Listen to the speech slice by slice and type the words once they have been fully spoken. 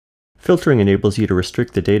Filtering enables you to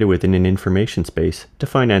restrict the data within an information space to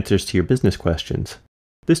find answers to your business questions.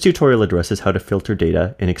 This tutorial addresses how to filter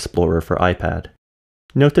data in Explorer for iPad.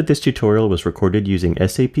 Note that this tutorial was recorded using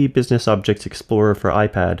SAP Business Objects Explorer for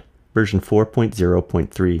iPad, version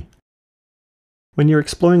 4.0.3. When you're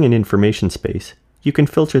exploring an information space, you can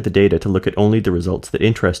filter the data to look at only the results that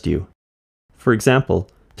interest you. For example,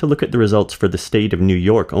 to look at the results for the state of New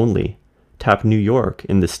York only, tap New York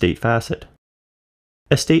in the State facet.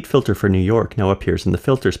 A state filter for New York now appears in the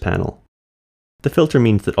Filters panel. The filter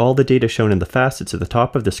means that all the data shown in the facets at the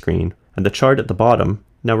top of the screen and the chart at the bottom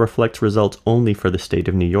now reflects results only for the state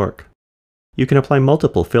of New York. You can apply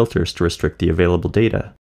multiple filters to restrict the available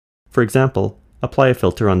data. For example, apply a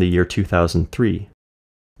filter on the year 2003.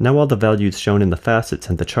 Now all the values shown in the facets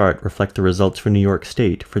and the chart reflect the results for New York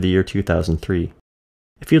State for the year 2003.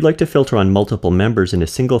 If you'd like to filter on multiple members in a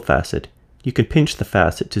single facet, you can pinch the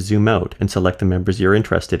facet to zoom out and select the members you're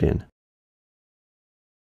interested in.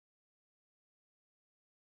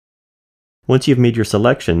 Once you've made your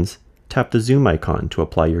selections, tap the zoom icon to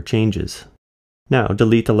apply your changes. Now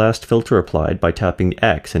delete the last filter applied by tapping the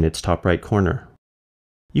X in its top right corner.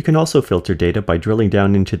 You can also filter data by drilling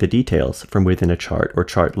down into the details from within a chart or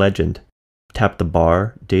chart legend. Tap the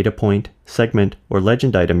bar, data point, segment, or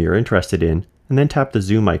legend item you're interested in, and then tap the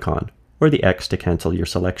zoom icon, or the X to cancel your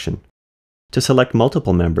selection. To select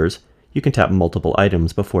multiple members, you can tap multiple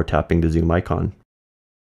items before tapping the zoom icon.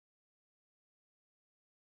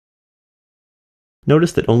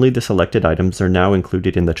 Notice that only the selected items are now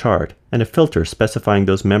included in the chart, and a filter specifying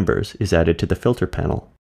those members is added to the filter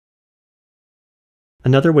panel.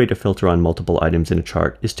 Another way to filter on multiple items in a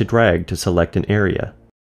chart is to drag to select an area.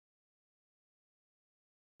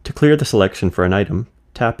 To clear the selection for an item,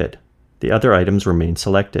 tap it. The other items remain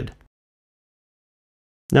selected.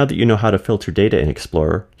 Now that you know how to filter data in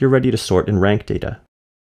Explorer, you're ready to sort and rank data.